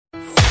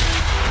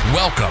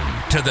Welcome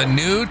to the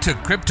New to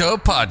Crypto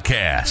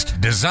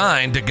podcast,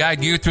 designed to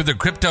guide you through the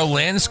crypto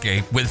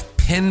landscape with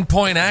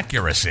pinpoint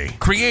accuracy,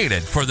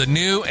 created for the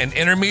new and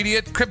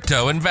intermediate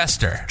crypto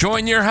investor.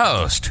 Join your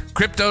host,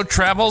 Crypto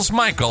Travels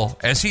Michael,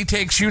 as he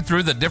takes you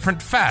through the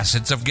different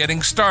facets of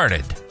getting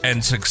started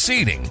and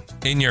succeeding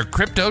in your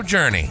crypto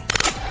journey.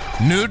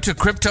 New to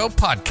Crypto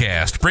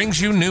podcast brings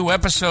you new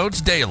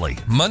episodes daily,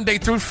 Monday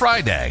through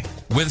Friday,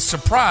 with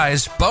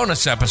surprise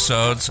bonus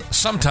episodes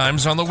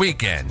sometimes on the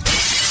weekend.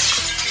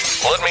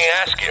 Let me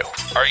ask you,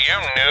 are you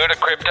new to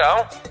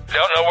crypto?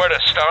 Don't know where to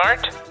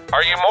start?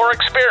 Are you more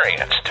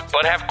experienced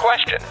but have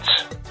questions?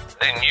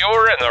 Then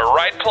you're in the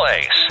right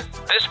place.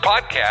 This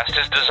podcast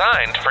is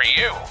designed for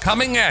you.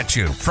 Coming at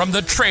you from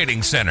the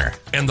Trading Center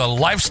in the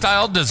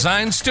Lifestyle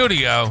Design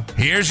Studio,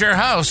 here's your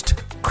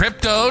host,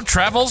 Crypto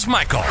Travels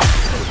Michael.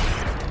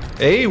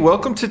 Hey,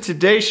 welcome to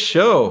today's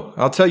show.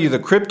 I'll tell you, the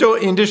crypto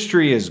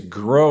industry is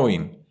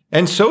growing.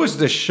 And so is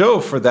the show,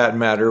 for that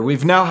matter.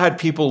 We've now had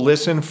people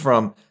listen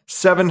from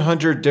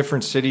 700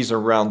 different cities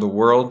around the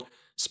world,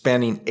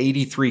 spanning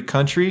 83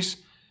 countries.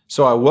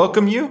 So I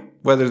welcome you,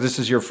 whether this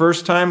is your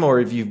first time or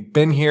if you've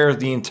been here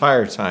the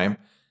entire time.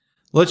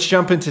 Let's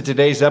jump into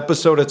today's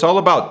episode. It's all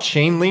about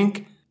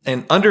Chainlink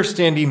and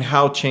understanding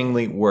how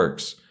Chainlink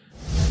works.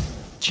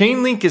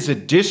 Chainlink is a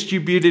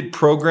distributed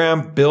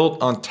program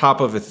built on top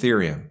of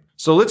Ethereum.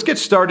 So let's get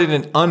started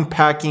in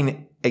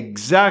unpacking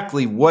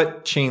exactly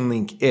what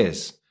Chainlink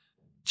is.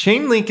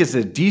 Chainlink is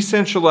a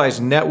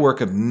decentralized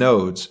network of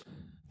nodes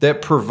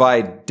that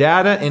provide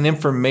data and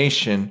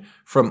information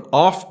from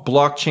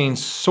off-blockchain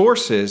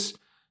sources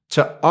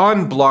to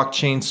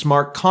on-blockchain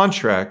smart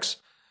contracts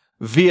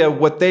via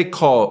what they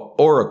call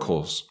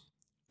oracles.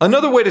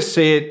 Another way to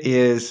say it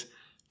is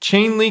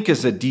Chainlink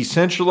is a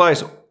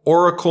decentralized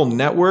oracle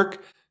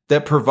network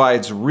that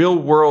provides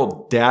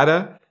real-world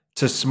data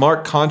to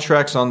smart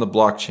contracts on the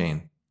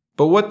blockchain.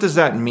 But what does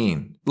that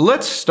mean?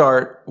 Let's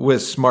start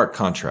with smart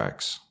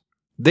contracts.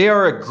 They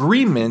are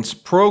agreements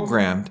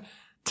programmed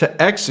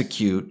to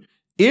execute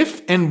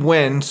if and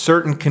when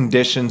certain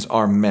conditions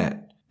are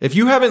met. If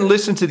you haven't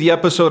listened to the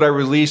episode I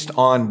released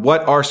on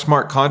what are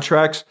smart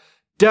contracts,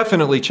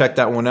 definitely check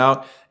that one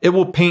out. It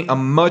will paint a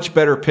much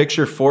better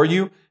picture for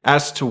you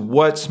as to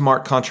what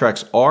smart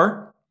contracts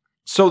are.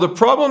 So the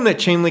problem that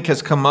Chainlink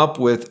has come up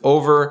with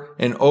over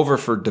and over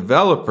for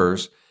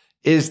developers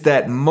is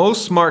that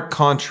most smart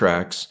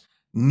contracts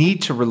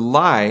need to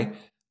rely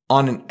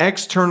on an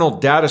external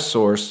data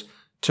source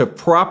to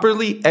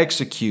properly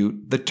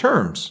execute the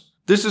terms.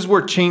 This is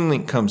where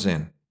Chainlink comes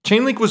in.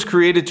 Chainlink was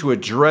created to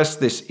address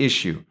this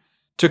issue,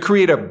 to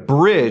create a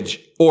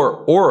bridge or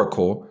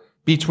oracle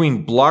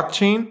between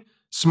blockchain,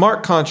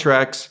 smart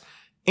contracts,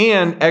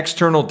 and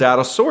external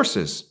data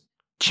sources.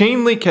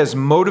 Chainlink has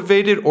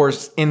motivated or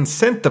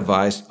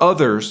incentivized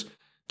others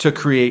to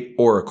create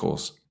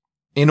oracles.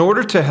 In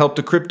order to help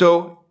the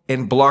crypto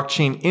and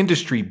blockchain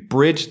industry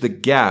bridge the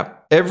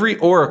gap, every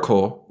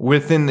oracle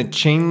within the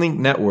Chainlink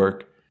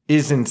network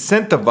is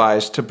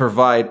incentivized to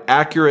provide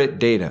accurate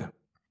data.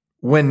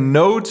 When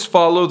nodes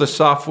follow the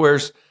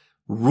software's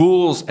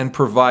rules and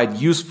provide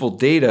useful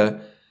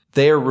data,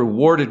 they are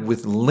rewarded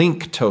with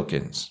link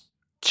tokens.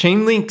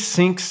 Chainlink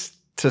syncs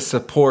to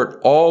support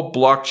all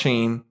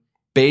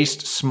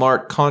blockchain-based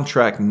smart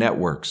contract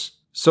networks.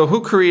 So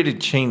who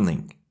created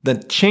Chainlink? The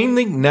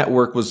Chainlink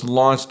network was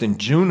launched in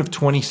June of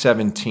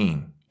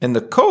 2017, and the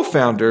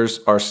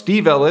co-founders are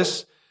Steve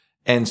Ellis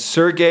and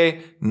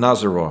Sergey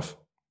Nazarov.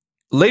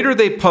 Later,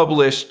 they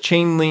published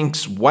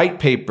Chainlink's white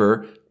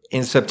paper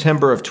in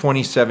September of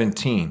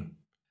 2017.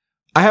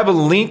 I have a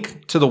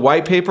link to the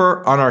white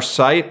paper on our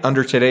site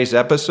under today's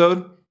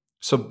episode,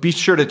 so be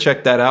sure to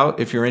check that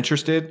out if you're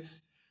interested.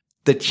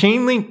 The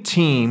Chainlink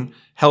team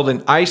held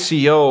an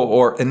ICO,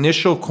 or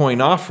initial coin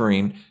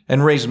offering,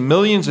 and raised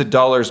millions of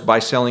dollars by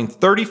selling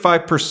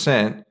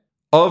 35%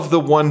 of the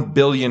 1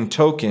 billion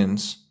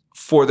tokens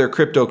for their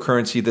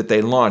cryptocurrency that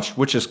they launched,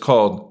 which is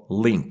called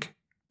Link.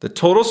 The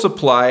total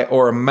supply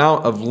or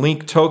amount of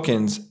Link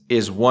tokens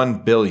is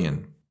 1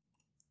 billion.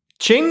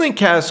 Chainlink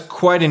has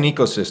quite an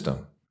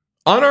ecosystem.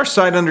 On our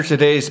site under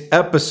today's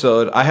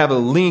episode, I have a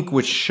link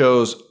which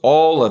shows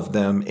all of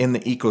them in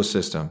the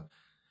ecosystem.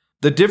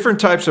 The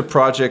different types of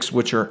projects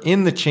which are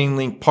in the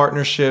Chainlink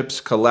partnerships,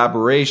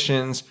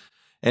 collaborations,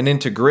 and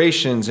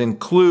integrations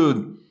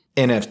include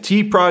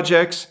NFT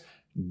projects,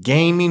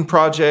 gaming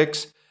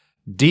projects,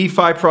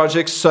 DeFi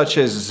projects such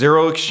as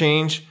Zero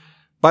Exchange.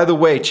 By the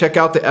way, check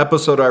out the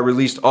episode I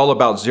released all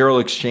about Zero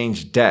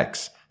Exchange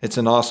DEX. It's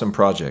an awesome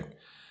project.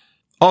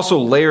 Also,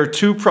 Layer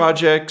 2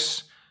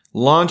 projects,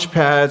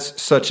 launchpads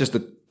such as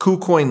the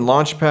KuCoin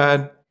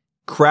Launchpad,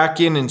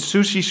 Kraken and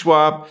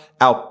SushiSwap,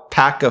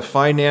 Alpaca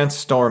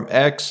Finance,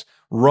 StormX,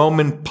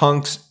 Roman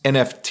Punks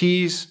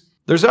NFTs.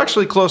 There's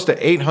actually close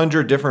to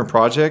 800 different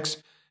projects,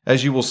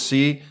 as you will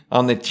see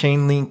on the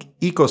Chainlink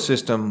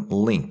ecosystem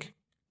link.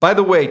 By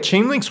the way,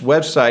 Chainlink's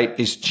website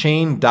is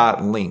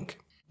chain.link.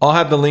 I'll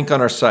have the link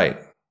on our site.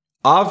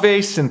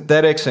 Aave,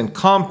 Synthetics, and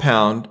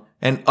Compound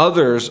and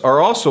others are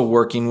also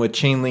working with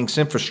Chainlink's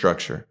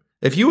infrastructure.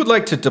 If you would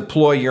like to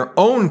deploy your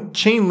own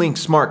Chainlink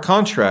smart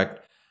contract,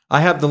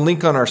 I have the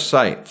link on our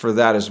site for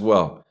that as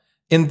well.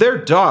 In their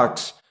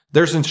docs,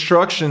 there's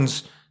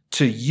instructions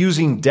to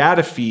using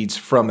data feeds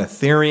from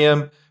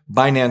Ethereum,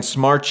 Binance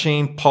Smart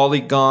Chain,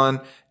 Polygon,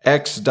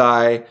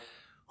 XDAI,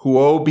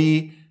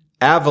 Huobi,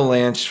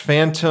 Avalanche,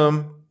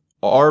 Phantom,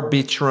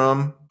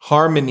 Arbitrum,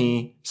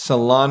 Harmony,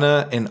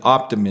 Solana, and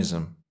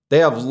Optimism. They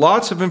have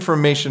lots of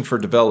information for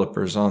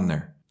developers on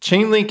there.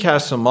 Chainlink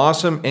has some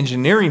awesome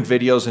engineering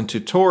videos and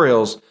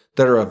tutorials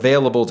that are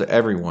available to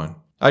everyone.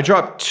 I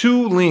dropped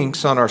 2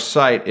 links on our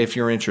site if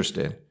you're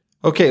interested.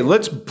 Okay,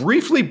 let's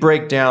briefly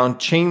break down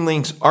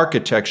Chainlink's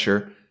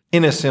architecture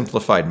in a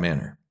simplified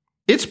manner.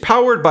 It's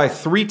powered by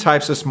 3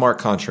 types of smart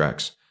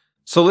contracts.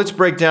 So let's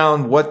break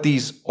down what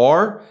these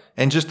are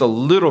and just a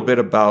little bit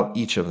about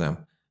each of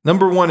them.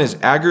 Number 1 is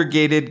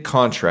aggregated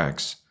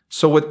contracts.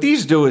 So what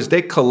these do is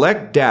they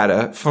collect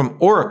data from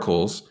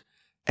oracles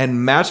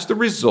and match the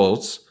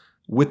results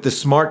with the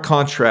smart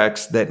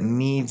contracts that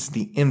needs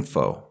the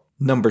info.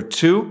 Number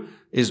 2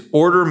 is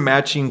order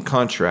matching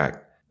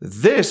contract.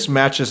 This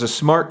matches a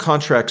smart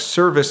contract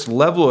service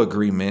level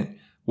agreement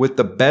with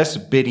the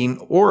best bidding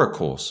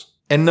oracles.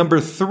 And number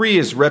 3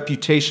 is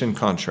reputation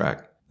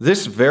contract.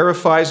 This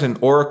verifies an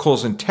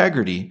oracle's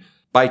integrity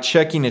by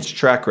checking its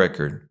track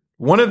record.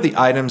 One of the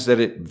items that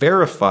it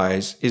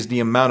verifies is the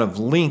amount of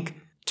link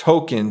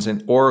tokens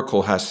an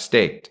oracle has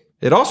staked.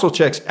 It also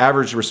checks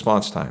average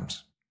response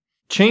times.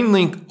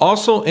 Chainlink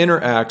also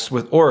interacts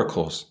with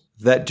oracles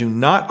that do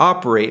not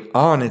operate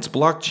on its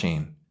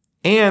blockchain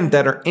and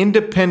that are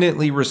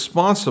independently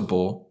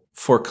responsible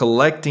for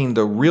collecting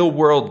the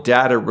real-world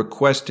data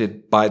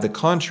requested by the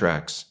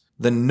contracts.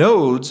 The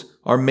nodes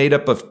are made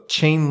up of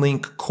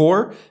Chainlink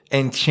Core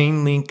and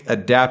Chainlink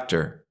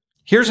Adapter.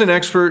 Here's an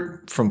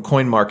expert from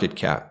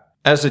CoinMarketCap.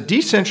 As a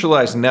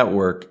decentralized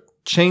network,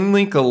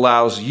 Chainlink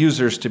allows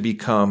users to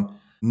become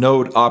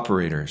node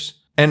operators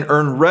and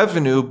earn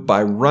revenue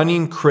by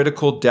running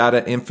critical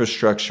data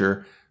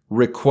infrastructure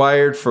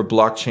required for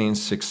blockchain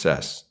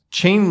success.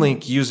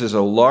 Chainlink uses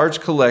a large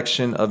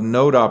collection of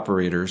node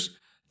operators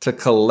to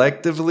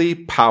collectively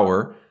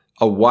power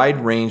a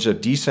wide range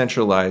of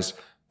decentralized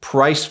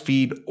price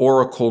feed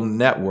oracle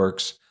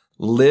networks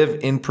live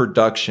in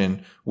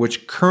production,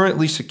 which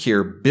currently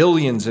secure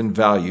billions in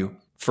value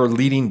for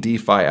leading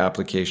DeFi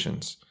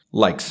applications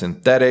like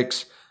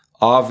Synthetix,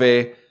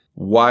 Aave,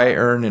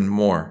 Yearn, and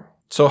more.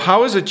 So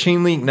how is a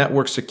Chainlink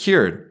network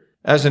secured?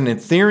 As an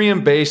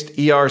Ethereum-based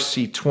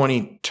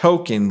ERC20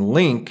 token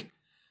link,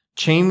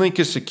 Chainlink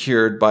is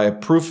secured by a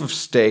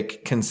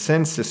proof-of-stake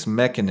consensus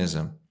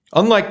mechanism.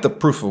 Unlike the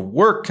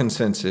proof-of-work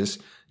consensus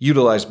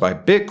utilized by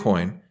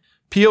Bitcoin,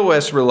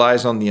 POS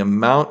relies on the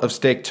amount of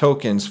staked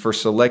tokens for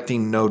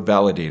selecting node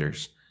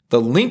validators.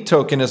 The link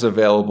token is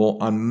available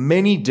on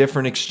many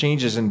different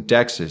exchanges and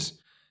DEXs,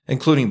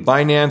 including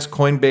Binance,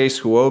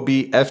 Coinbase,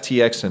 Huobi,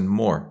 FTX, and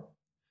more.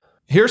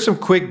 Here are some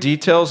quick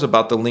details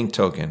about the link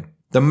token.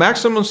 The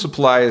maximum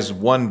supply is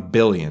 1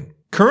 billion.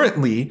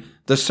 Currently,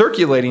 the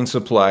circulating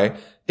supply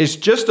is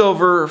just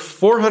over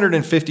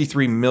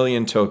 453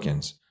 million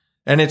tokens,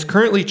 and it's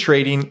currently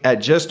trading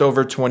at just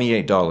over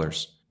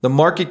 $28. The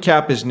market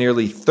cap is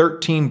nearly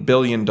 $13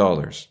 billion.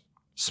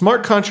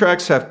 Smart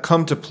contracts have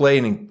come to play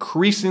an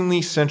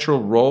increasingly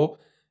central role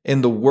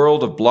in the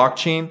world of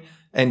blockchain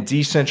and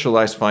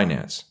decentralized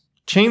finance.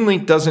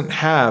 Chainlink doesn't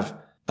have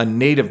a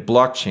native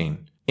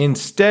blockchain.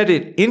 Instead,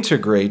 it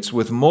integrates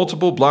with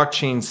multiple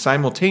blockchains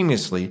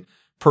simultaneously,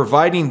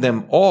 providing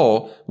them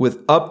all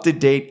with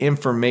up-to-date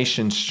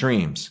information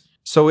streams.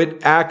 So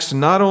it acts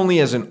not only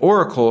as an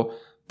oracle,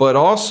 but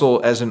also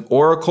as an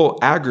oracle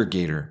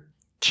aggregator.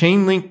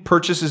 Chainlink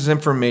purchases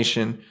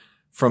information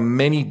from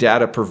many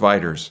data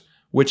providers,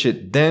 which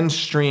it then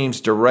streams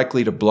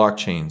directly to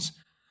blockchains.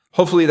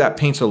 Hopefully that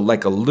paints a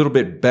little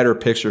bit better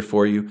picture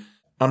for you.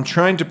 I'm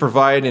trying to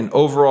provide an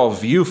overall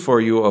view for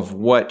you of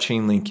what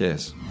Chainlink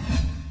is.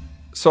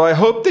 So I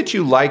hope that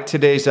you liked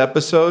today's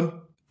episode.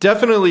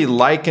 Definitely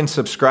like and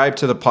subscribe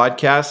to the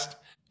podcast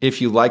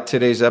if you liked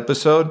today's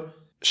episode.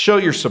 Show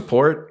your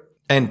support,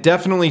 and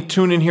definitely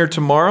tune in here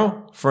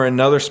tomorrow for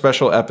another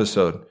special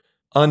episode.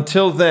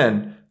 Until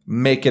then,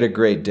 make it a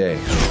great day.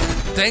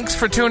 Thanks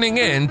for tuning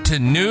in to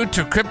New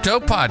to Crypto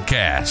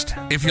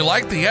Podcast. If you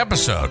liked the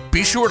episode,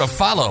 be sure to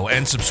follow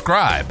and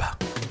subscribe.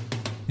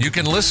 You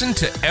can listen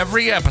to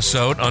every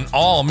episode on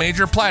all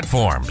major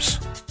platforms.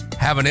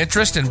 Have an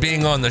interest in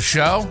being on the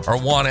show or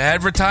want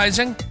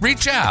advertising?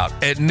 Reach out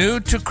at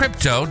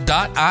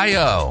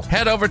newtocrypto.io.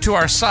 Head over to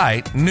our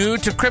site,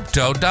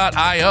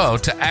 newtocrypto.io,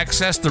 to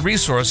access the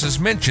resources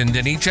mentioned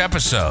in each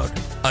episode.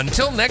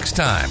 Until next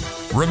time,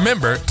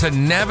 remember to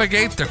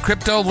navigate the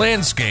crypto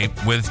landscape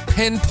with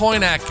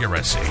pinpoint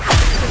accuracy.